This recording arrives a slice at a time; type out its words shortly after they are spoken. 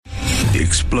The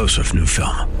explosive new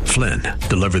film, Flynn,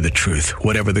 deliver the truth,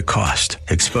 whatever the cost,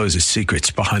 exposes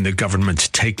secrets behind the government's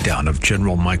takedown of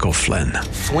General Michael Flynn.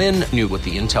 Flynn knew what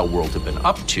the intel world had been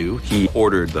up to. He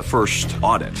ordered the first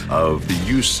audit of the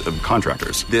use of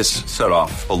contractors. This set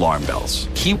off alarm bells.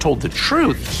 He told the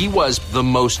truth. He was the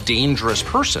most dangerous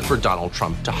person for Donald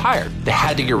Trump to hire. They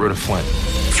had to get rid of Flynn.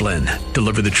 Flynn,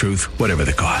 deliver the truth, whatever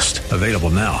the cost. Available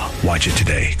now. Watch it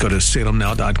today. Go to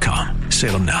salemnow.com.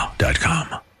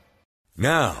 salemnow.com.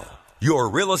 Now, your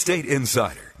Real Estate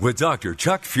Insider with Dr.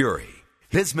 Chuck Fury.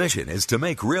 His mission is to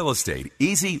make real estate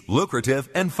easy, lucrative,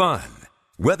 and fun.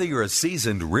 Whether you're a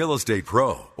seasoned real estate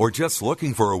pro or just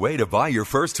looking for a way to buy your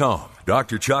first home,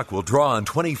 Dr. Chuck will draw on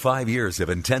 25 years of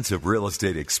intensive real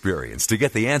estate experience to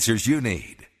get the answers you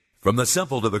need. From the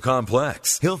simple to the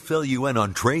complex, he'll fill you in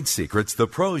on trade secrets the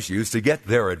pros use to get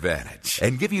their advantage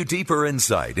and give you deeper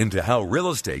insight into how real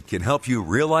estate can help you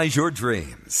realize your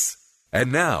dreams.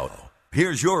 And now,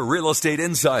 here's your Real Estate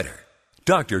Insider,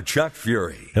 Dr. Chuck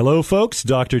Fury. Hello, folks.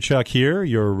 Dr. Chuck here,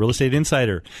 your Real Estate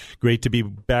Insider. Great to be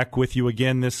back with you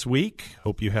again this week.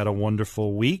 Hope you had a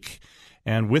wonderful week.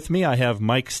 And with me, I have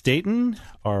Mike Staten,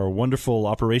 our wonderful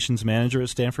operations manager at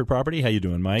Stanford Property. How you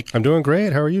doing, Mike? I'm doing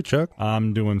great. How are you, Chuck?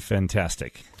 I'm doing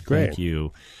fantastic. Great. Thank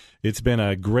you. It's been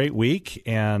a great week.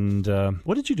 And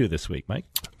what did you do this week, Mike?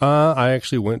 I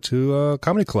actually went to a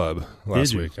comedy club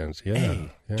last weekend. Yeah.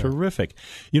 Hey, yeah. Terrific.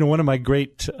 You know, one of my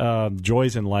great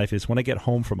joys in life is when I get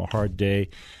home from a hard day,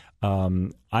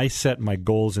 I set my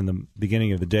goals in the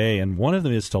beginning of the day, and one of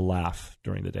them is to laugh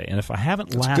during the day. And if I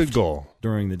haven't laughed a good goal.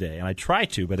 During the day, and I try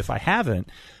to, but if I haven't,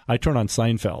 I turn on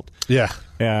Seinfeld. Yeah.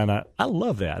 And I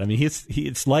love that. I mean,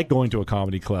 it's like going to a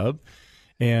comedy club.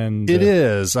 And it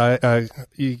is.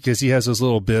 Because he has those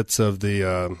little bits of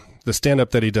the stand-up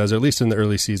that he does, or at least in the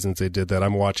early seasons they did that.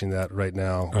 I'm watching that right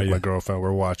now with my girlfriend.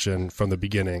 We're watching from the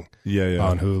beginning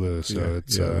on Hulu. So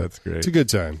that's great. It's a good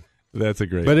time. That's a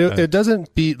great. But it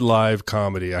doesn't beat live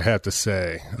comedy, I have to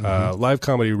say. Mm-hmm. Live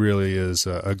comedy really is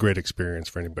a great experience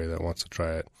for anybody that wants to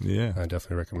try it. Yeah. I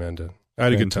definitely recommend it. I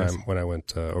had a good time when I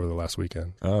went over the last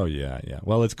weekend. Oh, yeah.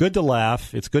 Well, it's good to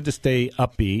laugh. It's good to stay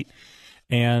upbeat.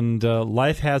 And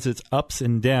life has its ups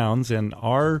and downs. And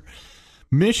our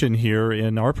mission here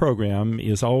in our program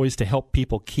is always to help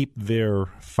people keep their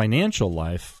financial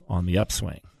life on the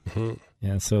upswing. Mm-hmm.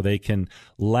 And so they can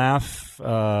laugh.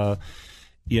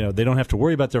 They don't have to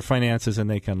worry about their finances, and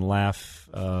they can laugh,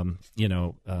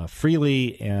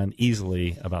 freely and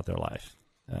easily about their life.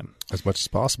 As much as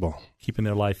possible. Keeping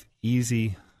their life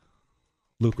easy,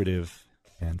 lucrative,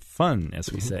 and fun,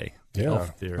 as we say. Yeah,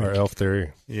 Elf theory. Our elf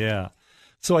theory. Yeah.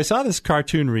 So I saw this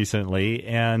cartoon recently,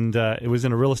 and it was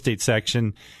in a real estate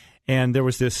section, and there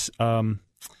was this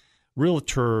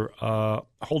realtor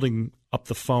holding up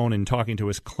the phone and talking to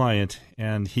his client,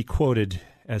 and he quoted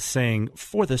as saying,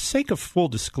 "For the sake of full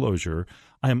disclosure,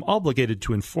 I am obligated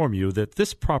to inform you that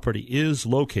this property is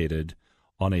located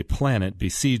on a planet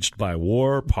besieged by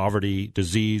war, poverty,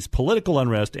 disease, political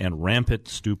unrest, and rampant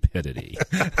stupidity."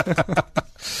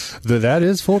 That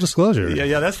is full disclosure.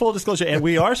 Yeah, that's full disclosure. And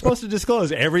we are supposed to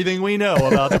disclose everything we know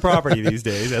about the property these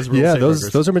days as real estate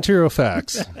workers. Those are material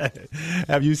facts.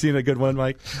 Have you seen a good one,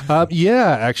 Mike?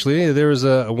 Yeah, actually. There was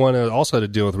one that also had to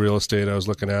deal with real estate I was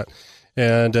looking at.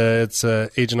 And it's an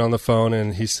agent on the phone,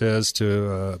 and he says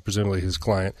to presumably his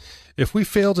client, "If we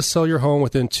fail to sell your home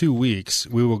within 2 weeks,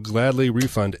 we will gladly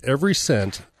refund every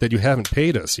cent that you haven't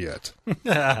paid us yet."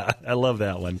 I love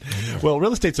that one. Well,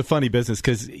 real estate's a funny business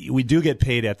because we do get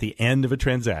paid at the end of a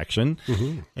transaction.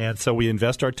 Mm-hmm. And so we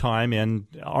invest our time and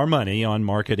our money on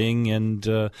marketing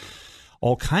and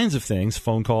all kinds of things,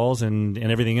 phone calls and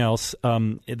everything else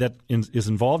that is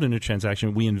involved in a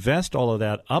transaction. We invest all of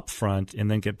that up front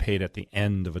and then get paid at the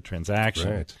end of a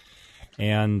transaction. Right.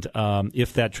 And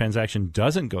if that transaction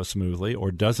doesn't go smoothly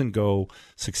or doesn't go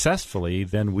successfully,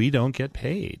 then we don't get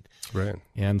paid. Right.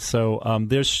 And so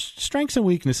there's strengths and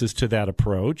weaknesses to that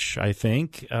approach, I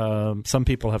think. Some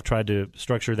people have tried to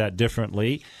structure that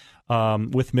differently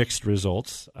with mixed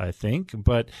results, I think.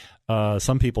 But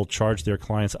some people charge their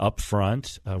clients up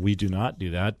front. We do not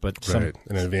do that. But an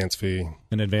advance fee.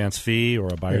 An advance fee or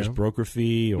a buyer's broker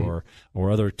fee or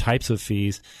other types of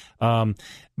fees.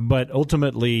 But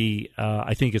ultimately,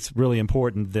 I think it's really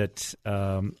important that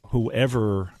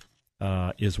whoever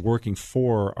is working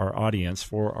for our audience,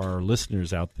 for our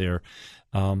listeners out there,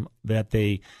 that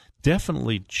they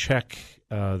definitely check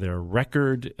their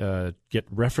record, get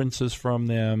references from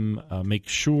them, make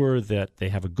sure that they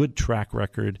have a good track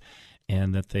record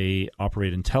and that they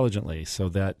operate intelligently so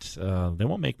that they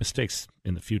won't make mistakes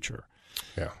in the future.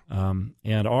 Yeah.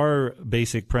 And our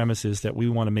basic premise is that we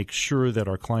want to make sure that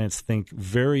our clients think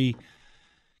very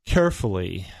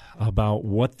carefully about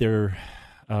what the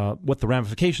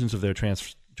ramifications of their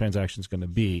transaction is going to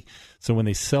be. So when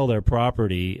they sell their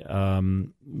property,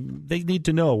 they need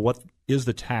to know what is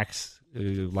the tax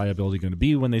liability going to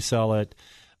be when they sell it.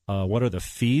 What are the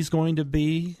fees going to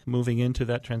be moving into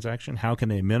that transaction? How can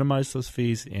they minimize those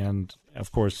fees? And,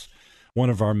 of course, one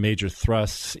of our major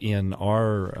thrusts in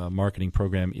our marketing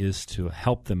program is to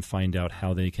help them find out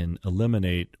how they can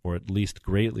eliminate or at least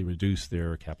greatly reduce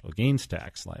their capital gains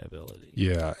tax liability.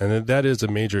 Yeah, and that is a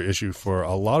major issue for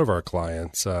a lot of our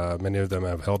clients. Many of them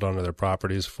have held onto their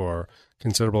properties for a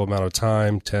considerable amount of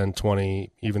time, 10,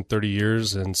 20, even 30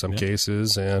 years in some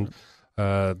cases, and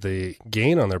the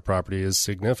gain on their property is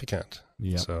significant.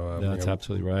 Yeah, so, that's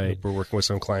absolutely right. We're working with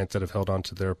some clients that have held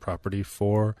onto their property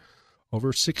for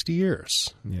over 60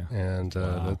 years. Yeah. And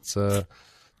that's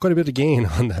quite a bit of gain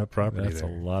on that property. That's a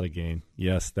lot of gain.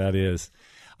 Yes, that is.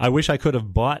 I wish I could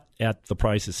have bought at the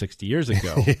prices 60 years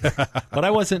ago, but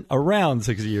I wasn't around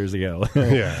 60 years ago.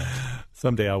 Yeah.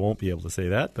 Someday I won't be able to say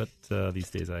that, but these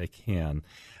days I can.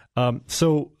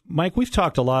 So, Mike, we've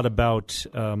talked a lot about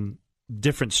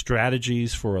different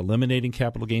strategies for eliminating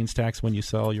capital gains tax when you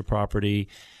sell your property,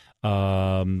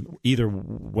 either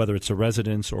whether it's a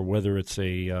residence or whether it's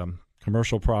a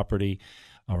commercial property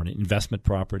or an investment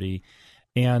property.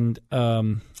 And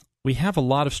we have a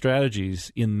lot of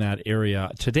strategies in that area.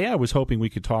 Today I was hoping we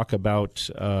could talk about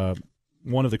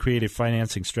one of the creative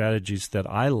financing strategies that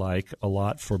I like a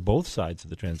lot for both sides of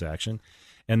the transaction,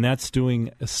 and that's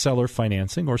doing seller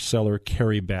financing or seller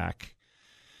carryback.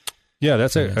 Yeah,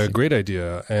 that's a great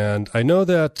idea. And I know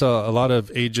that a lot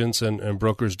of agents and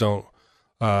brokers don't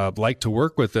like to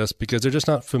work with this because they're just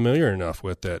not familiar enough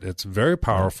with it. It's very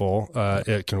powerful.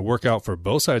 It can work out for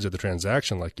both sides of the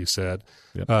transaction, like you said.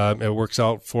 Yep. It works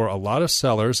out for a lot of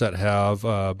sellers that have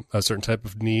a certain type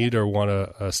of need or want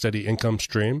a steady income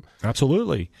stream.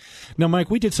 Absolutely. Now, Mike,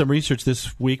 we did some research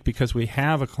this week because we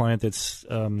have a client that's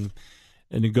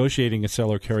negotiating a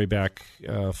seller carryback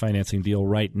financing deal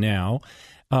right now.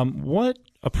 What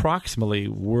approximately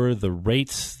were the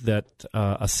rates that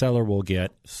a seller will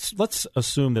get? Let's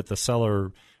assume that the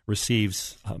seller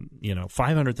receives,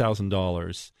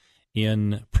 $500,000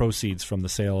 in proceeds from the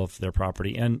sale of their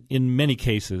property, and in many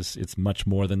cases, it's much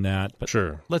more than that. But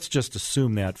sure, let's just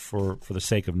assume that for the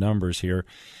sake of numbers here.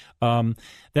 That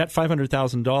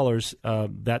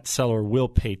 $500,000, that seller will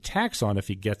pay tax on if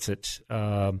he gets it.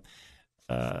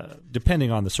 Depending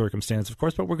on the circumstance, of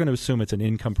course, but we're going to assume it's an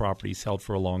income property he's held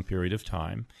for a long period of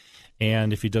time.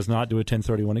 And if he does not do a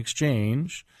 1031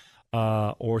 exchange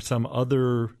or some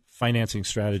other financing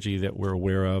strategy that we're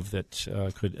aware of that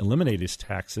could eliminate his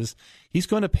taxes, he's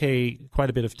going to pay quite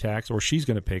a bit of tax, or she's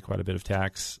going to pay quite a bit of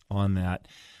tax on that.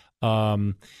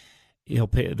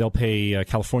 They'll pay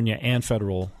California and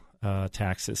federal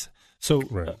taxes. So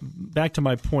back to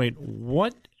my point,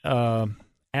 what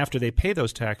after they pay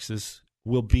those taxes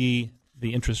will be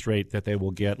the interest rate that they will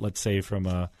get, let's say, from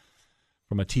a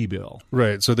T-bill.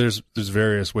 Right. So there's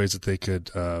various ways that they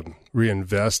could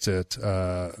reinvest it.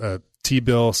 A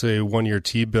T-bill, say 1-year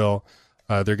T-bill,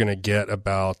 they're going to get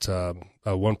about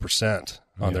 1%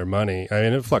 on their money. I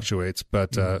mean, it fluctuates,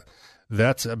 but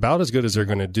that's about as good as they're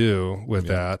going to do with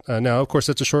that. Now, of course,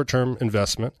 it's a short-term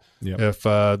investment. Yep. If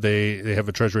they have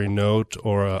a treasury note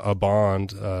or a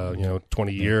bond,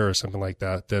 20-year or something like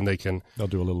that, then they'll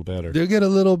do a little better. They'll get a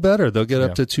little better. They'll get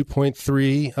up to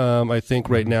 2.3. I think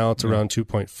right now it's around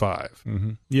 2.5.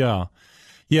 Mm-hmm. Yeah.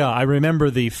 Yeah, I remember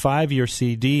the 5-year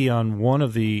CD on one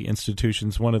of the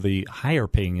institutions, one of the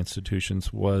higher-paying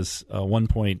institutions, was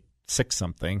 1.6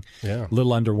 something, a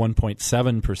little under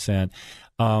 1.7%.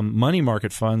 Money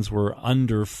market funds were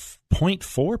under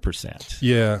 0.4%.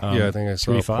 Yeah, I think I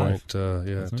saw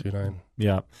 0.29.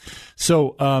 Yeah.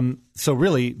 So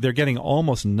really, they're getting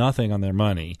almost nothing on their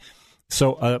money.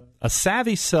 So a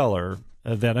savvy seller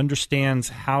that understands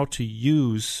how to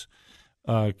use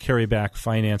carryback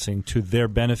financing to their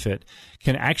benefit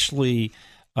can actually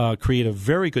create a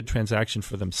very good transaction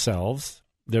for themselves.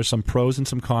 There's some pros and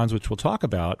some cons, which we'll talk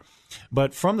about.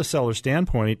 But from the seller's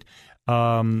standpoint,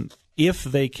 if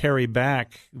they carry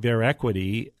back their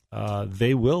equity,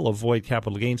 they will avoid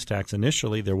capital gains tax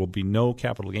initially. There will be no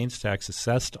capital gains tax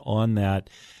assessed on that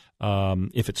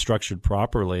if it's structured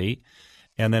properly.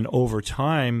 And then over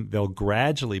time, they'll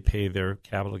gradually pay their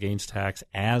capital gains tax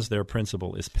as their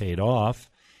principal is paid off.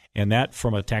 And that,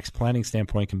 from a tax planning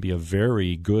standpoint, can be a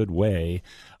very good way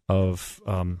of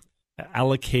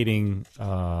allocating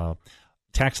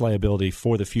tax liability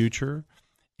for the future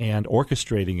and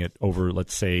orchestrating it over,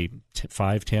 let's say,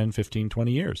 5, 10, 15,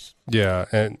 20 years. Yeah,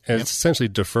 and it's essentially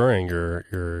deferring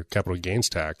your capital gains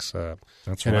tax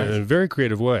That's right. in a very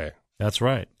creative way. That's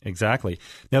right. Exactly.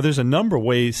 Now, there's a number of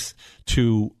ways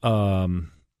to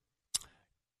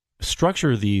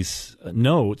structure these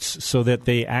notes so that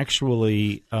they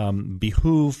actually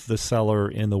behoove the seller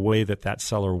in the way that that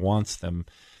seller wants them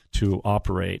to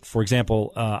operate. For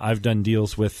example, I've done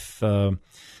deals with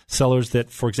sellers that,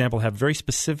 for example, have very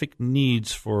specific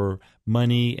needs for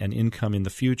money and income in the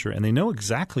future, and they know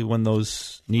exactly when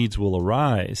those needs will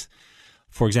arise.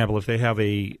 For example, if they have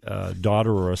a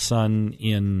daughter or a son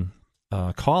in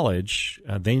college,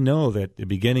 they know that at the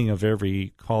beginning of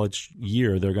every college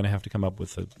year, they're going to have to come up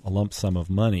with a lump sum of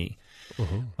money.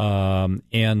 Mm-hmm.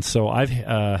 And so I've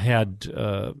had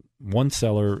one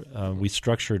seller, we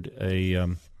structured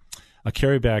a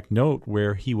carryback note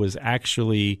where he was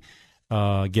actually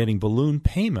getting balloon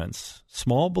payments,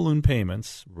 small balloon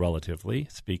payments, relatively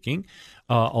speaking,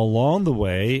 along the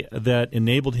way that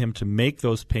enabled him to make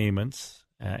those payments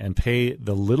and pay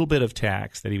the little bit of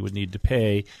tax that he would need to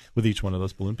pay with each one of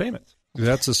those balloon payments.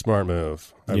 That's a smart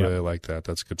move. I really like that.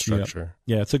 That's a good structure.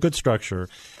 Yeah, it's a good structure.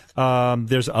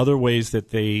 There's other ways that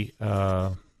they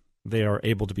are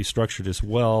able to be structured as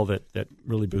well that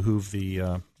really behoove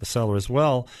the seller as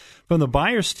well. From the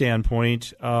buyer's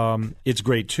standpoint, it's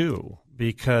great too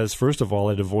because, first of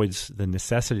all, it avoids the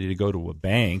necessity to go to a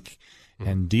bank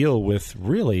and deal with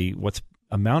really what's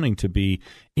amounting to be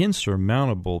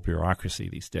insurmountable bureaucracy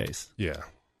these days. Yeah,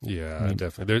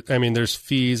 definitely. There's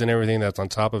fees and everything that's on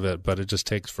top of it, but it just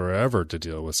takes forever to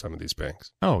deal with some of these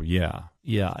banks. Oh, yeah.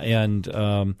 And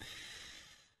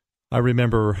I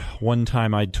remember one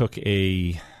time I took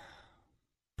a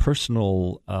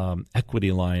personal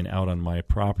equity line out on my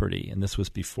property, and this was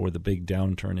before the big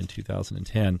downturn in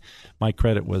 2010. My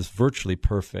credit was virtually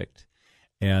perfect,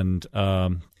 and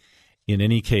in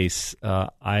any case,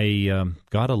 I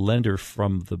got a lender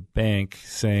from the bank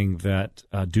saying that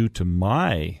due to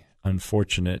my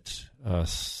unfortunate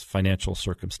financial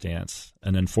circumstance,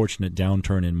 an unfortunate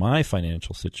downturn in my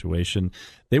financial situation,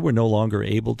 they were no longer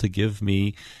able to give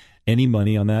me any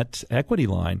money on that equity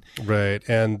line. Right.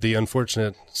 And the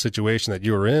unfortunate situation that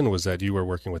you were in was that you were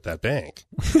working with that bank.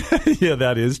 Yeah,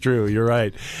 that is true. You're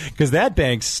right. Because that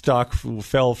bank's stock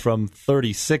fell from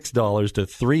 $36 to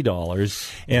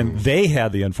 $3, and they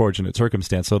had the unfortunate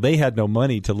circumstance. So they had no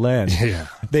money to lend. Yeah.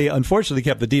 They unfortunately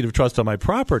kept the deed of trust on my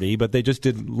property, but they just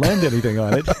didn't lend anything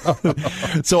on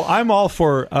it. So I'm all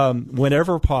for,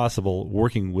 whenever possible,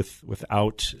 working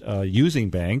without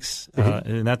using banks,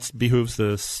 and that behooves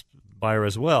the buyer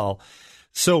as well.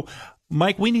 So,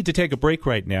 Mike, we need to take a break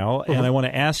right now, and I want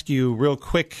to ask you real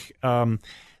quick to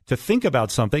think about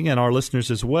something, and our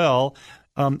listeners as well.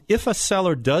 If a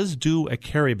seller does do a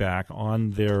carryback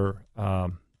on their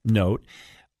note,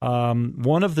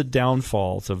 one of the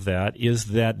downfalls of that is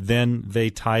that then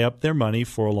they tie up their money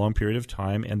for a long period of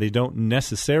time, and they don't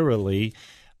necessarily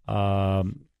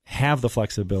have the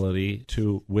flexibility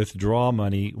to withdraw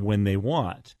money when they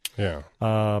want. Yeah.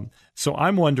 So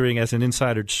I'm wondering, as an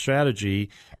insider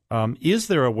strategy, is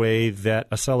there a way that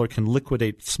a seller can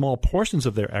liquidate small portions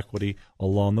of their equity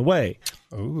along the way?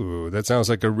 Ooh, that sounds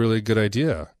like a really good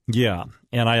idea. Yeah,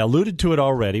 and I alluded to it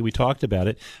already. We talked about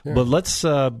it. Yeah. But let's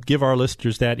give our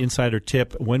listeners that insider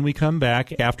tip when we come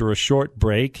back after a short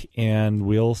break, and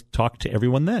we'll talk to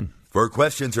everyone then. For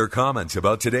questions or comments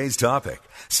about today's topic,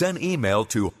 send email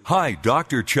to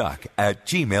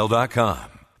hidrchuck@gmail.com.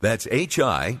 That's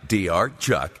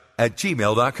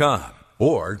HIDR@gmail.com.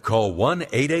 Or call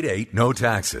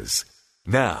 1-888-NO-TAXES.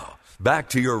 Now, back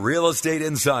to your Real Estate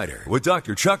Insider with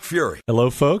Dr. Chuck Fury.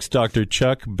 Hello, folks. Dr.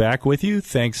 Chuck back with you.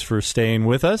 Thanks for staying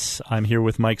with us. I'm here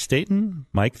with Mike Staten.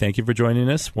 Mike, thank you for joining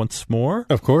us once more.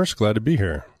 Of course. Glad to be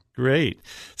here. Great.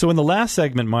 So in the last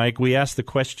segment, Mike, we asked the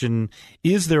question,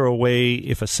 is there a way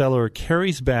if a seller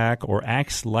carries back or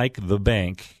acts like the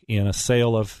bank in a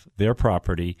sale of their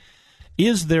property,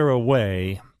 is there a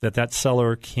way that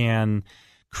seller can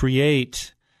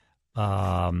create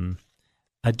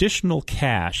additional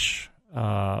cash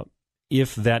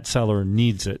if that seller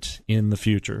needs it in the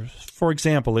future? For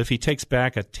example, if he takes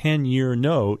back a 10-year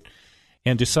note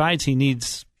and decides he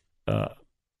needs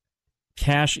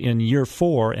cash in year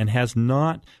 4 and has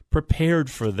not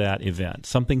prepared for that event,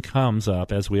 something comes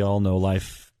up, as we all know,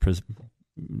 life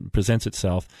presents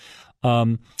itself.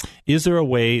 Is there a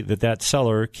way that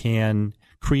seller can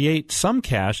create some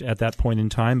cash at that point in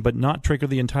time, but not trigger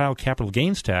the entire capital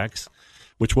gains tax,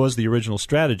 which was the original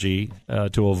strategy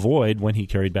to avoid when he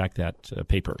carried back that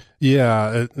paper?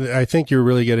 Yeah, I think you're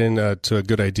really getting to a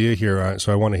good idea here,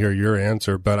 so I want to hear your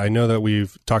answer. But I know that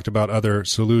we've talked about other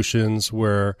solutions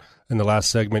where in the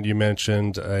last segment, you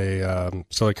mentioned a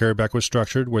seller carryback was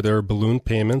structured where there are balloon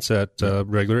payments at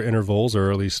regular intervals,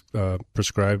 or at least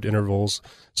prescribed intervals,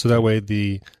 so that way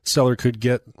the seller could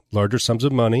get larger sums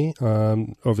of money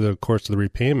over the course of the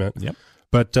repayment. Yep.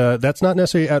 But that's not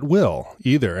necessarily at will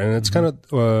either, and it's kind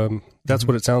of that's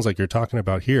what it sounds like you're talking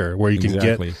about here, where you can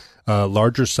get a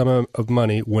larger sum of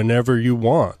money whenever you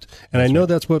want. And I know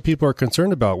that's what people are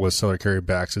concerned about with seller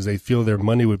carrybacks, is they feel their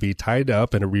money would be tied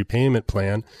up in a repayment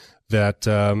plan that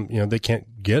they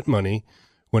can't get money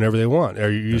whenever they want. Are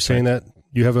you saying that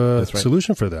you have a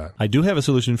solution for that? I do have a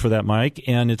solution for that, Mike,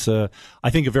 and it's I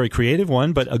think a very creative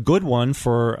one, but a good one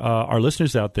for our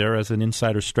listeners out there as an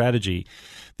insider strategy.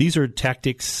 These are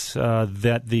tactics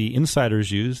that the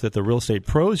insiders use, that the real estate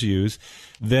pros use,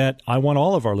 that I want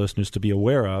all of our listeners to be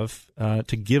aware of,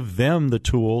 to give them the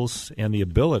tools and the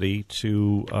ability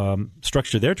to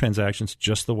structure their transactions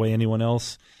just the way anyone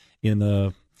else in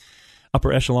the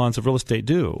upper echelons of real estate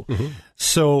do. Mm-hmm.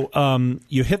 So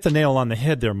you hit the nail on the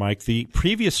head there, Mike. The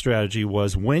previous strategy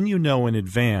was when you know in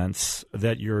advance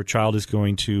that your child is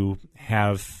going to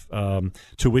have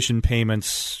tuition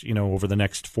payments, over the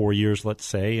next 4 years, let's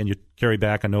say, and you carry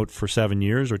back a note for 7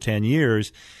 years or 10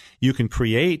 years, you can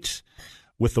create,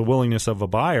 with the willingness of a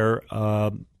buyer,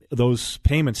 those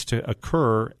payments to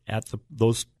occur at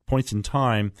those points in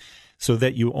time, so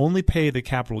that you only pay the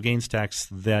capital gains tax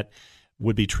that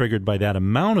would be triggered by that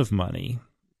amount of money,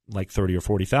 like $30,000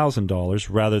 or $40,000,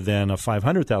 rather than a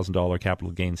 $500,000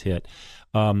 capital gains hit.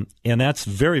 And that's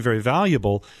very, very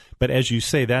valuable. But as you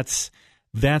say, that's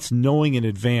knowing in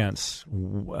advance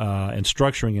and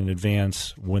structuring in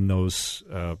advance when those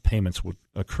payments would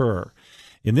occur.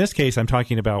 In this case, I'm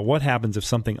talking about what happens if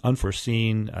something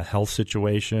unforeseen, a health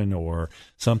situation, or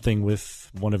something with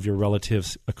one of your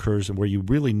relatives occurs where you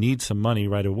really need some money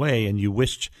right away, and you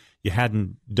wished you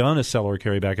hadn't done a seller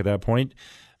carryback at that point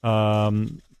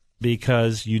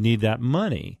because you need that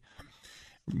money.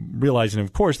 Realizing,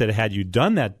 of course, that had you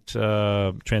done that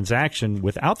transaction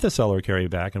without the seller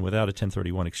carryback and without a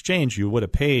 1031 exchange, you would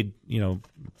have paid,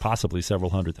 possibly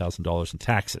several $100,000 in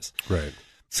taxes. Right.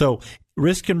 So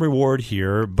risk and reward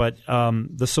here, but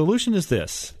the solution is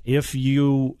this. If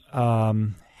you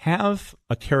have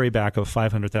a carryback of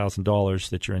 $500,000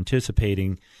 that you're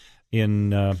anticipating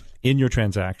in your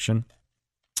transaction,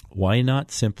 why not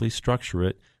simply structure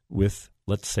it with,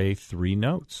 let's say, 3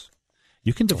 notes?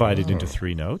 You can divide it into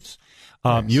 3 notes.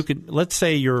 Nice. You can, let's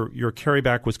say your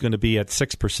carryback was going to be at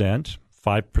 6%,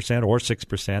 5%, or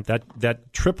 6%.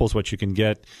 That triples what you can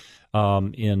get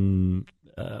in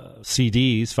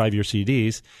CDs, 5-year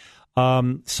CDs.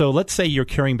 So let's say you're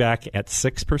carrying back at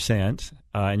 6%,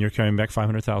 and you're carrying back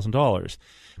 $500,000.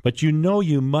 But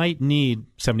you might need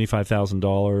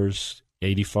 $75,000,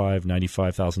 $85,000,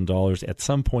 $95,000 at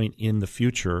some point in the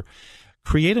future.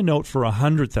 Create a note for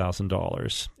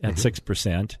 $100,000 at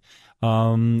 6%.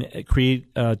 Create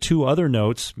 2 other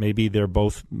notes. Maybe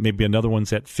another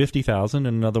one's at $50,000 and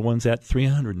another one's at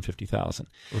 $350,000.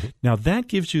 Mm-hmm. Now that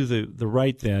gives you the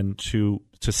right then to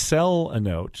sell a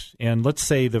note. And let's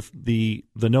say the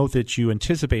note that you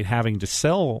anticipate having to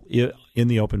sell in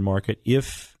the open market,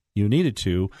 if you needed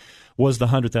to, was the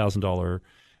 $100,000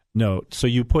 note. So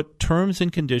you put terms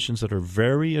and conditions that are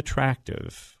very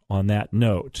attractive on that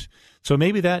note. So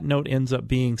maybe that note ends up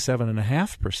being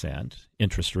 7.5%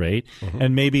 interest rate,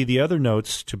 and maybe the other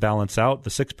notes to balance out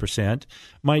the 6%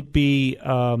 might be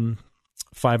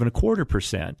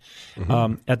 5.25%.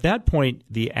 At that point,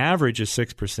 the average is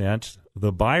 6%.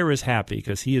 The buyer is happy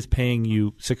because he is paying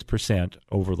you 6%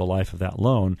 over the life of that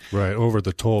loan. Right, over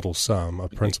the total sum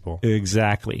of principal.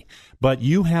 Exactly. But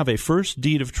you have a first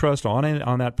deed of trust on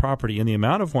that property in the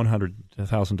amount of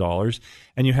 $100,000,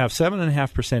 and you have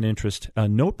 7.5% interest. A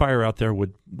note buyer out there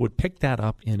would pick that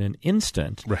up in an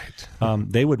instant. Right.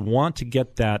 They would want to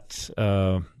get that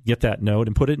note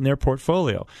and put it in their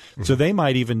portfolio. So they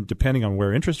might even, depending on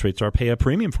where interest rates are, pay a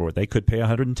premium for it. They could pay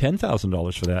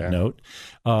 $110,000 for that note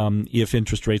if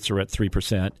interest rates are at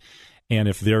 3%. And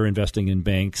if they're investing in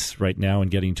banks right now and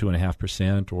getting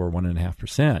 2.5% or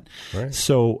 1.5%. Right.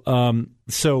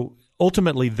 So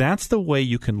ultimately, that's the way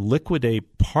you can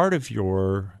liquidate part of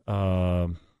your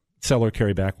seller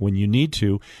carryback when you need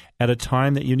to, at a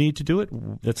time that you need to do it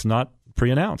that's not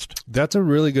pre-announced. That's a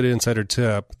really good insider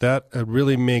tip. That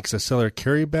really makes a seller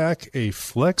carryback a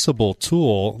flexible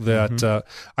tool that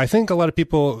I think a lot of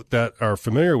people that are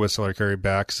familiar with seller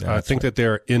carrybacks think that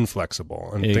they're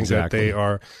inflexible and think that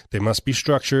they must be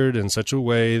structured in such a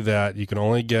way that you can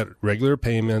only get regular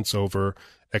payments over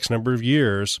X number of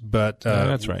years. But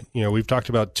that's right. We've talked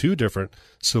about 2 different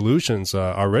solutions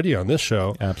already on this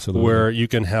show. Absolutely. Where you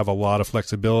can have a lot of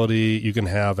flexibility. You can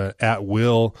have an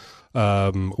at-will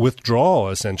withdrawal,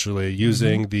 essentially,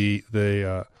 using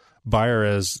the buyer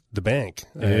as the bank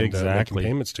and making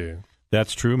payments to you.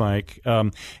 That's true, Mike.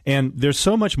 And there's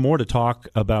so much more to talk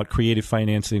about creative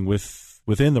financing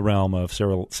within the realm of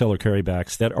seller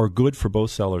carrybacks that are good for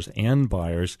both sellers and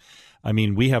buyers. I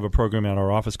mean, we have a program at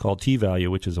our office called T-Value,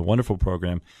 which is a wonderful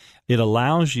program. It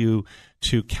allows you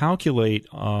to calculate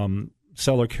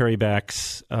seller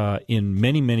carrybacks in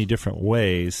many, many different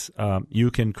ways.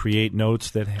 You can create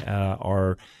notes that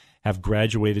have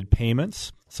graduated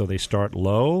payments. So they start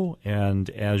low, and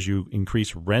as you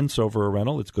increase rents over a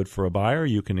rental, it's good for a buyer.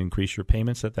 You can increase your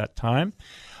payments at that time.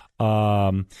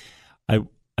 I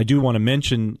do want to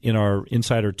mention in our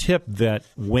insider tip that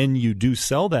when you do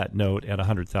sell that note at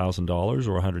 $100,000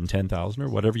 or $110,000 or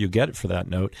whatever you get for that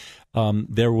note,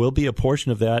 there will be a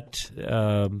portion of that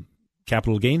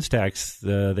capital gains tax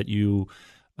that you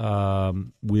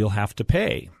will have to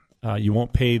pay. You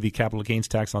won't pay the capital gains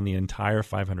tax on the entire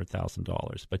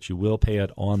 $500,000, but you will pay it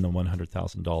on the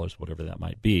 $100,000, whatever that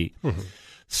might be. Mm-hmm.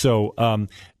 So,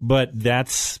 but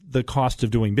that's the cost of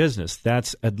doing business.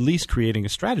 That's at least creating a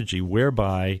strategy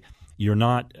whereby you're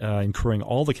not incurring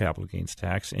all the capital gains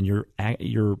tax, and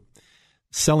you're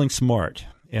selling smart.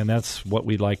 And that's what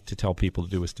we like to tell people to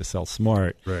do, is to sell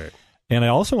smart. Right. And I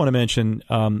also want to mention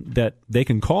that they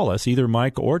can call us, either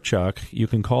Mike or Chuck. You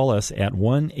can call us at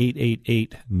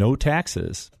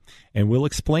 1-888-NO-TAXES, and we'll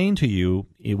explain to you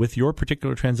with your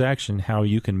particular transaction how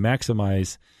you can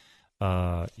maximize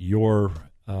your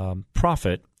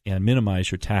profit and minimize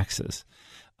your taxes.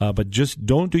 But just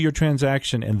don't do your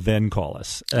transaction and then call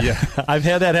us. Yeah. I've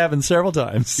had that happen several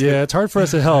times. Yeah, it's hard for us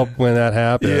to help when that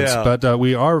happens. Yeah. But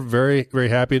we are very, very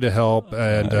happy to help.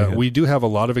 And we do have a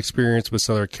lot of experience with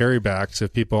seller carrybacks.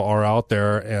 If people are out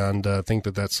there and think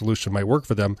that solution might work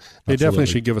for them, they definitely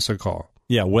should give us a call.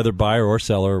 Yeah, whether buyer or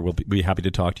seller, we'll be happy to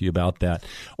talk to you about that.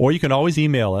 Or you can always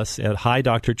email us at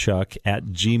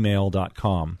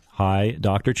hidrchuck@gmail.com.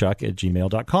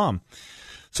 hidrchuck@gmail.com.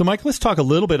 So, Mike, let's talk a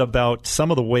little bit about some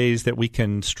of the ways that we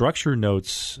can structure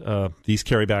notes, these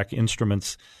carryback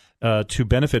instruments, to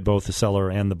benefit both the seller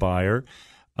and the buyer.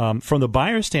 From the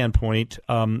buyer standpoint,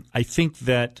 I think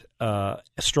that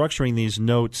structuring these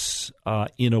notes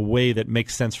in a way that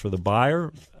makes sense for the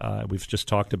buyer, we've just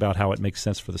talked about how it makes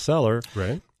sense for the seller,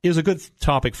 right, is a good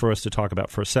topic for us to talk about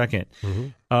for a second.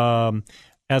 Mm-hmm.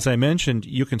 As I mentioned,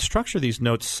 you can structure these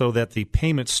notes so that the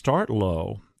payments start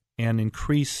low and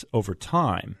increase over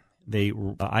time.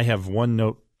 I have one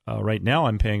note right now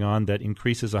I'm paying on that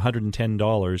increases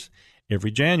 $110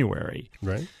 every January.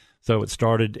 Right. So it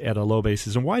started at a low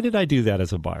basis. And why did I do that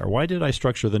as a buyer? Why did I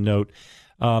structure the note?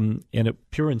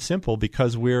 Pure and simple,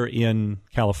 because we're in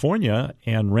California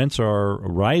and rents are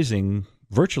rising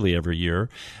virtually every year.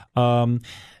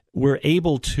 We're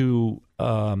able to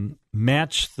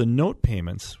match the note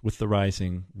payments with the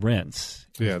rising rents.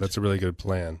 Yeah, that's a really good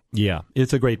plan. Yeah,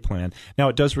 it's a great plan. Now,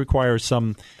 it does require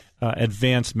some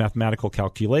advanced mathematical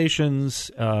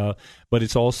calculations, but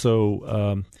it's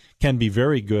also can be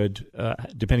very good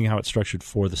depending on how it's structured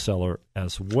for the seller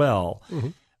as well.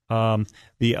 Mm-hmm.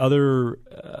 The other,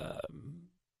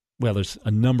 there's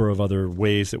a number of other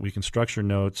ways that we can structure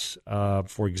notes.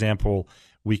 For example,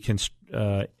 we can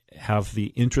have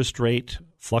the interest rate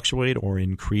fluctuate or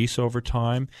increase over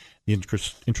time. The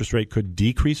interest rate could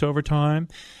decrease over time.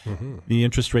 Mm-hmm. The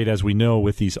interest rate, as we know,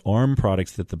 with these ARM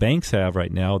products that the banks have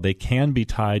right now, they can be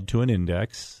tied to an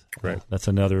index. Right. That's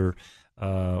another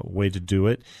way to do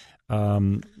it.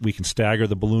 We can stagger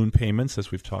the balloon payments, as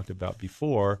we've talked about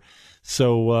before.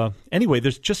 So anyway,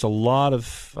 there's just a lot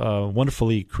of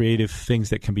wonderfully creative things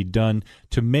that can be done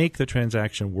to make the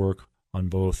transaction work on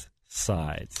both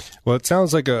sides. Well, it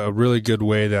sounds like a really good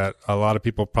way that a lot of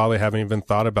people probably haven't even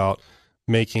thought about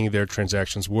making their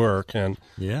transactions work. And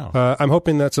I'm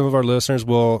hoping that some of our listeners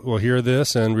will hear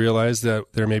this and realize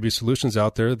that there may be solutions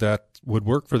out there that would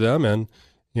work for them, and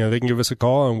they can give us a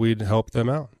call and we'd help them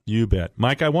out. You bet.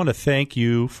 Mike, I want to thank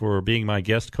you for being my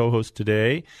guest co-host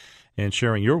today and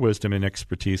sharing your wisdom and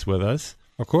expertise with us.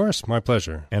 Of course, my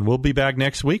pleasure. And we'll be back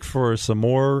next week for some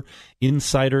more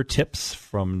insider tips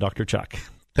from Dr. Chuck.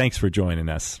 Thanks for joining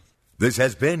us. This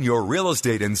has been your Real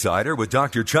Estate Insider with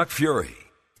Dr. Chuck Fury.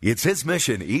 It's his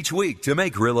mission each week to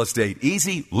make real estate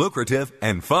easy, lucrative,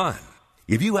 and fun.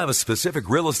 If you have a specific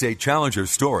real estate challenge or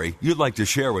story you'd like to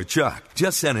share with Chuck,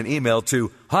 just send an email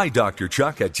to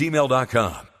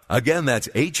hidrchuck@gmail.com. Again, that's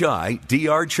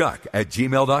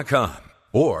hidrchuck@gmail.com.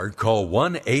 Or call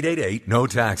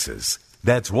 1-888-NO-TAXES.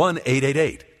 That's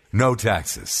 1-888 no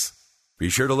taxes. Be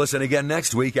sure to listen again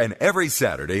next week and every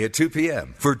Saturday at 2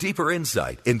 p.m. for deeper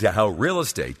insight into how real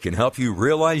estate can help you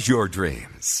realize your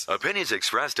dreams. Opinions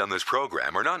expressed on this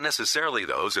program are not necessarily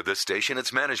those of this station,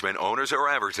 its management, owners, or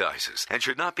advertisers, and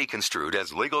should not be construed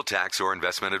as legal, tax, or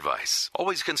investment advice.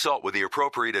 Always consult with the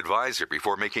appropriate advisor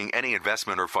before making any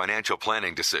investment or financial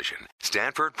planning decision.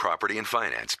 Stanford Property and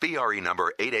Finance, BRE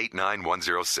number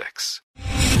 889106.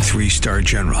 3-star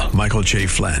General Michael J.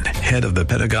 Flynn, head of the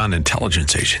Pentagon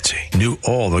Intelligence Agency, knew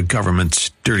all the government's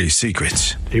dirty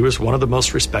secrets. He was one of the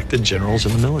most respected generals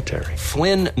in the military.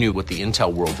 Flynn knew what the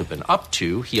intel world had been up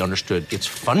to. He understood its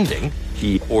funding.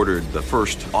 He ordered the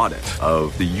first audit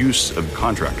of the use of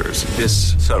contractors.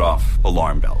 This set off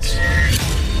alarm bells.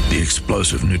 The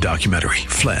explosive new documentary,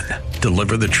 Flynn,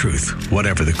 Deliver the Truth,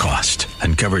 Whatever the Cost,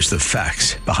 uncovers the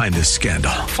facts behind this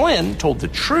scandal. Flynn told the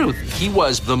truth. He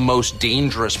was the most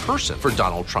dangerous person for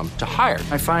Donald Trump to hire.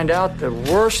 I find out the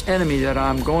worst enemy that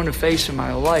I'm going to face in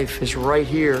my life is right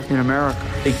here in America.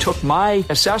 They took my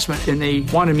assessment and they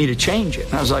wanted me to change it.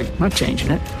 And I was like, I'm not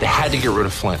changing it. They had to get rid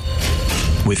of Flynn.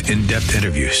 With in-depth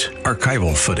interviews,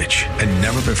 archival footage, and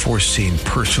never-before-seen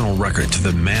personal records of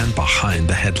the man behind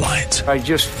the headlines. I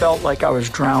just felt like I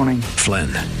was drowning. Flynn,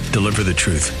 Deliver the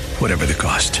Truth, Whatever the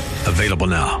Cost. Available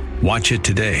now. Watch it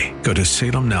today. Go to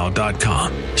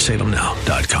salemnow.com.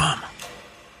 salemnow.com.